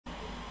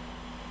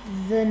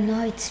The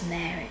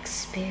Nightmare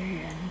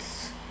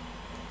Experience.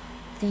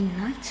 The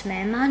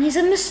Nightmare Man is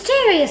a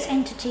mysterious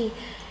entity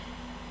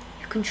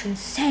who can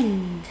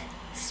transcend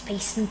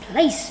space and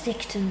place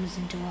victims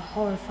into a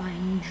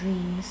horrifying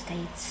dream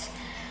states.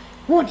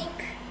 Warning,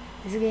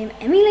 this game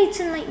emulates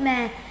a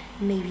nightmare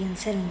and may be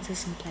unsettling to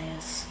some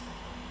players.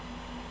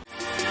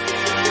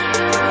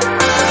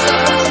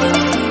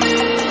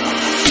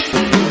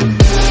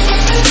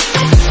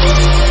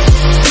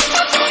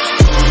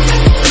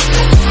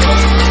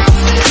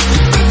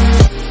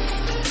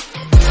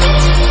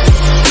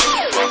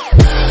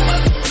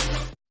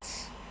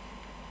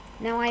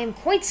 Now I am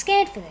quite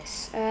scared for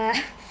this.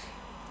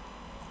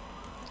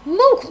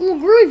 Local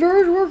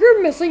graveyard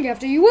worker missing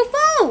after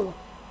UFO!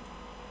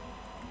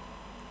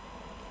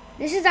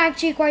 This is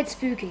actually quite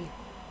spooky.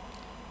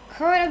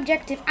 Current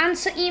objective,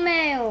 answer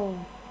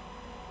email.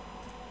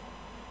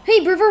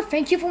 Hey brother,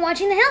 thank you for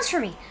watching the house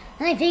for me.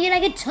 I figured I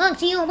could talk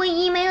to you by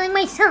emailing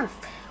myself.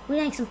 Would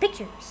you like some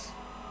pictures?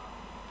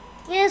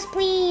 Yes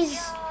please.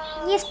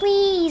 Yes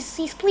please.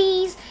 Yes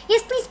please.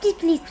 Yes please, please,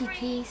 please, please,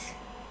 please.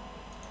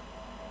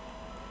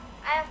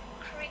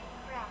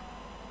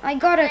 I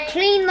gotta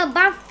clean the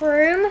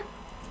bathroom.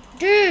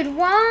 Dude,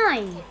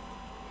 why?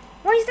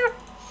 Why is there...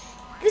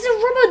 There's a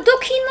rubber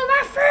ducky in the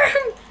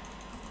bathroom!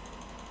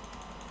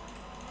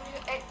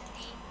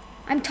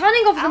 I'm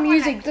turning off the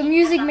music. The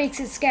music makes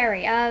it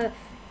scary.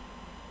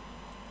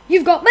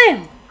 You've got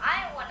mail.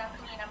 I wanna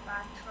clean a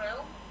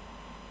bathroom.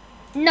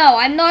 No,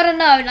 I'm not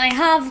alone. I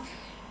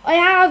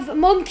have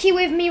Monkey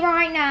with me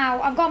right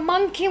now. I've got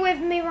Monkey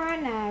with me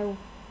right now.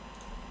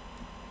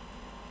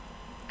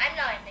 I'm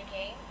not in the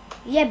game.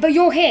 Yeah, but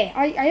you're here.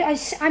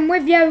 I'm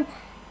with you.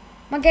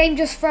 My game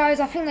just froze.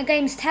 I think the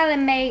game's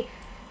telling me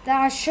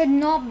that I should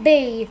not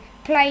be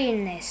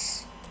playing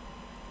this.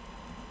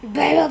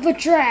 Bag up the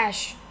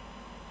trash.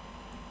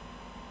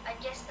 I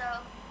guess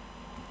so.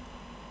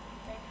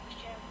 Maybe we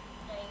should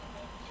play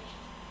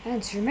it.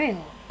 Answer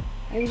mail.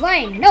 Are you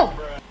lying? No.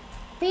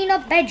 Clean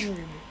up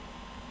bedroom.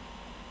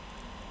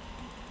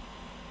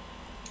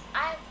 I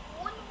have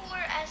one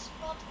more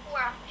spot for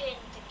a pin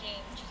to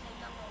game. Just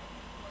I don't know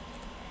what's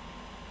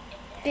in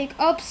there. Pick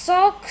up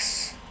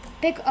socks.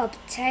 Pick up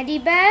teddy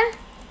bear.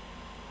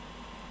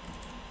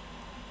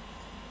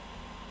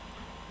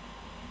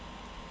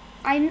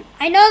 I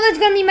know there's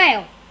gonna be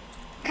mail.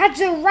 Catch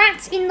the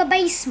rat in the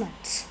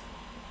basement.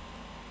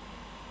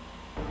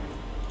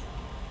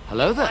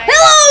 Hello there.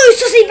 Hello,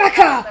 Sussy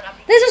Backer!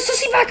 There's a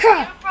Sussy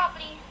Backer!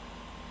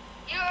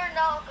 You're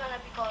not gonna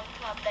be going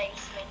to a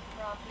basement,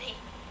 probably.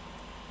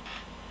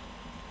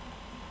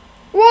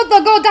 What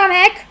the goddamn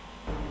heck?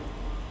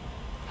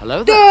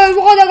 Hello there. Dude,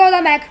 what the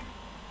goddamn heck?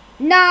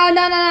 No.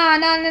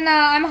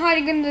 I'm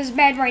hiding in this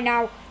bed right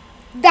now.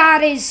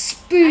 That is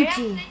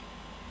spooky.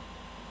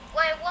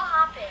 Wait, what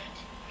happened?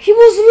 He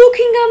was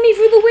looking at me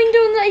through the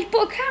window and he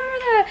put a camera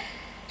there.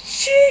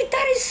 Shoot,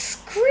 that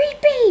is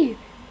creepy.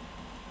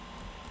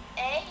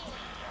 Hey.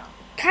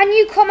 Can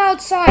you come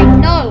outside?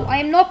 No, I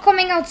am not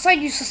coming outside,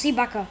 you sussy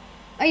backer.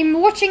 I am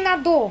watching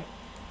that door.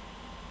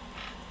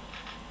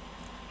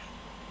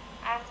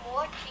 I'm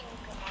watching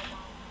my mom.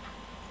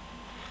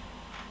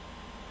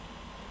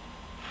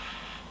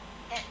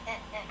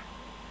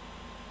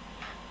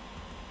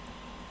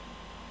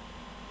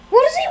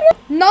 What does he want?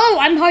 No,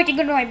 I'm hiding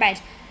under my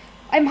bed.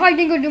 I'm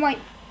hiding under my...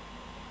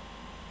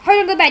 Hide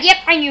under the bed. Yep,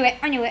 I knew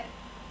it.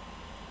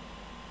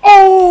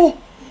 Oh,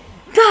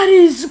 that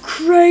is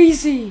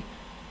crazy.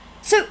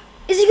 So,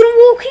 is he gonna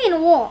walk in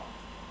or what?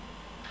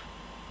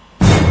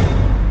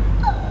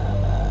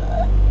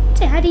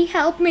 Daddy,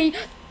 help me.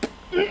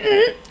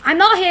 I'm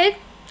not here,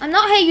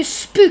 you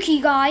spooky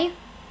guy.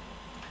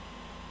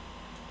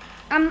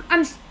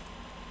 Answer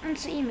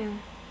email.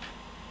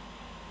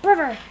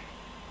 Brother.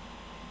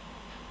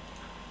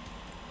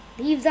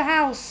 Leave the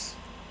house.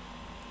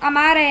 I'm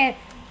out of here.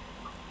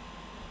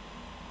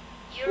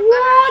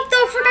 What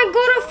the frick? I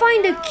gotta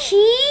find a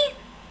key?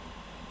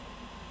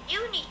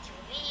 You need to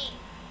leave.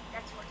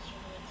 That's what you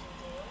need to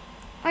do.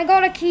 I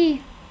got a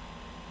key.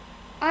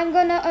 I'm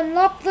gonna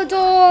unlock the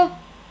door.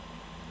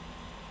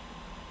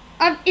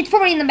 It's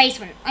probably in the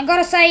basement. I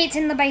gotta say it's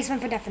in the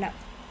basement for definite.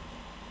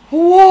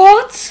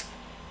 What?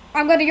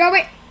 I'm gonna go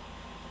it.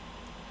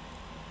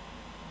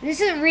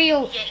 This isn't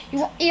real.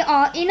 You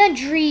are in a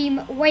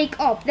dream. Wake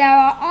up. There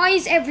are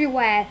eyes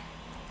everywhere.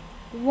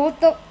 What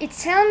the?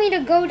 It's telling me to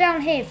go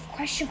down here.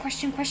 Question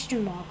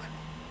mark.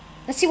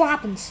 Let's see what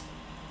happens.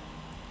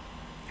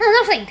 Oh,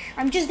 nothing.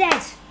 I'm just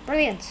dead.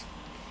 Brilliant.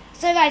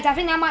 So guys, I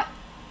think I might...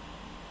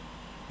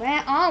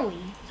 Where are we?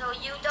 So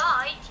you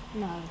died?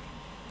 No.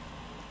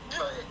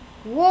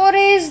 What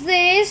is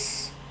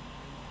this?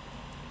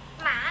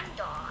 Man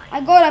died.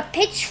 I got a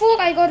pitchfork.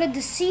 I got a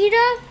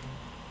deceiver.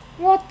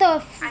 What the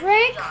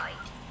frick?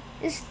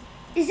 Is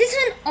this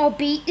an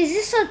obby? Is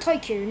this a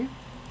tycoon?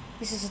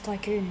 This is a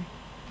tycoon.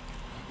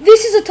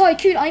 This is a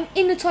tycoon. I'm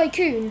in a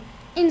tycoon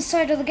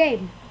inside of the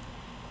game.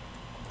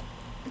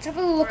 Let's have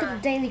a look at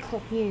the Daily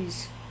Clock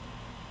News.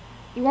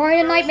 You are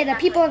in a nightmare. The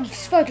people have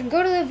spoken.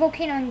 Go to the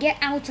volcano and get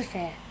out of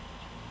here.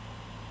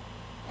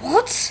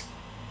 What?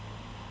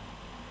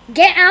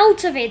 Get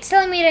out of it. It's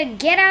telling me to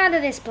get out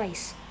of this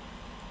place.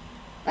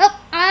 Well,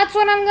 that's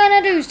what I'm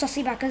gonna do,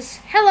 Stussy Backers.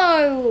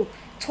 Hello,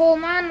 tall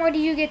man. Why do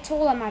you get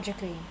taller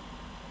magically?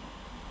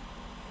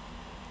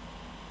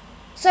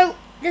 So,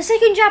 the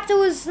second chapter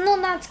was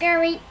not that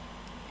scary.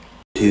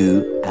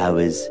 2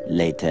 hours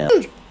later.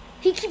 Dude,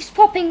 he keeps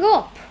popping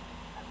up.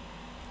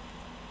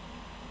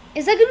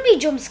 Is there gonna be a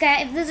jump scare?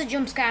 If there's a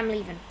jump scare, I'm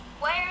leaving.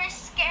 Where is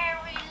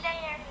Scary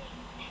Larry?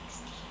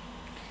 Next.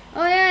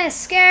 Oh yeah,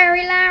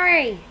 Scary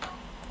Larry.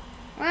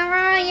 Where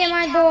are you,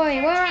 my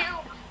boy? Where?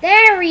 Chapter 2.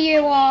 There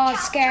you are,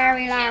 chapter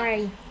Scary 2.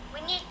 Larry.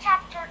 We need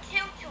chapter 2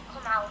 to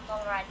come out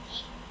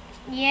already.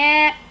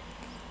 Yeah.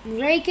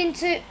 Break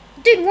into...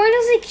 Dude, why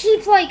does it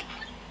keep like...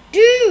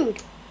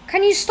 Dude,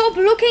 can you stop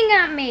looking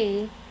at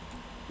me?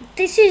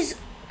 This is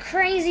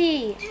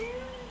crazy.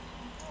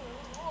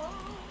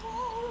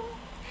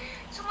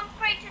 Someone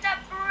pray to that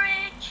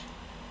bridge.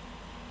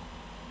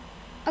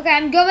 Okay,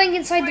 I'm going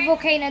inside the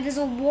volcano. There's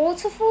a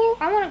waterfall.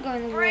 I want to go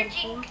in the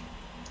waterfall. Bridging.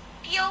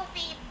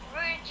 POV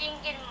bridging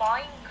in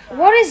Minecraft.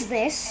 What is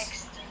this?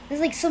 Next.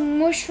 There's like some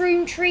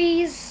mushroom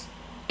trees.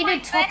 My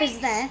The top is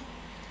base. there.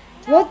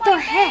 No, What the my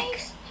heck?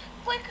 base.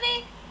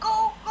 Quickly,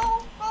 go,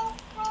 go, go.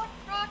 Run,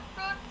 run,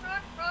 run, run,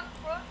 run,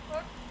 run,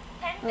 run.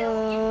 10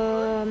 million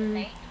runs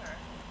later.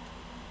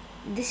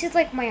 This is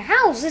like my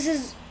house. This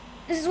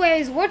is where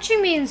he's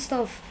watching me and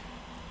stuff.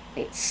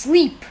 Wait,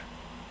 sleep.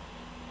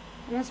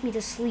 He wants me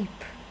to sleep.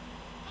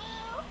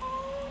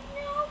 Oh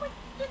no, it's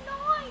the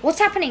night. What's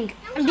happening?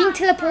 I'm being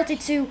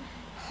teleported to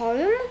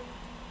home?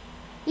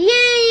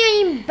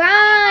 Yay, I'm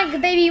back,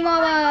 baby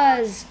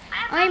mamas.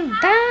 I'm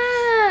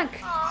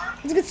back.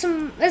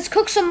 Let's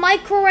cook some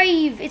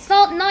microwave. It's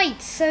not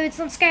night, so it's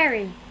not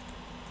scary.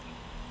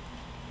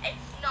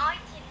 It's night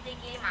in the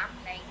game I'm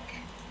playing.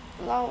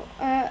 Well,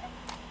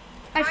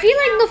 I feel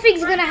like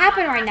nothing's gonna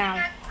happen right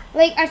now.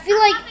 Like, I feel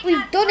like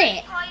we've done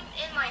it. Time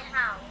in my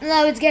house.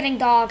 No, it's getting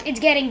dark. It's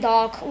getting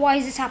dark. Why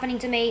is this happening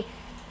to me?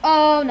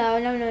 Oh, no,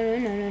 no, no, no,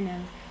 no, no,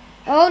 no.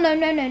 Oh, no,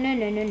 no, no, no,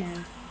 no, no,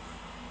 no.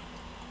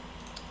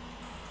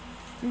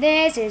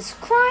 This is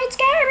quite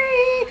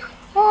scary.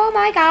 Oh,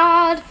 my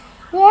God.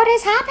 What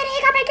is happening?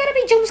 Am I going to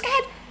be jump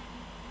scared?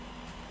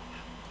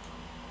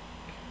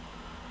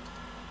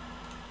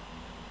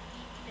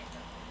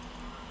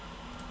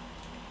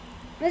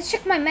 Let's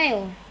check my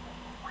mail.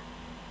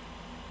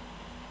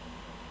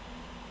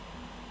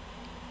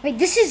 Wait,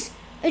 this is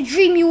a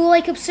dream you will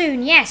wake up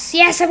soon. Yes,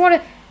 yes, I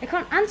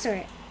can't answer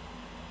it.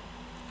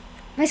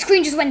 My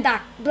screen just went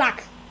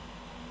black.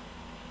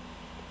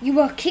 You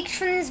were kicked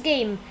from this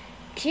game.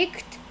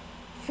 Kicked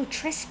for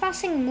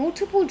trespassing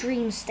multiple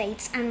dream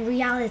states and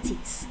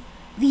realities.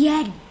 The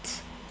end.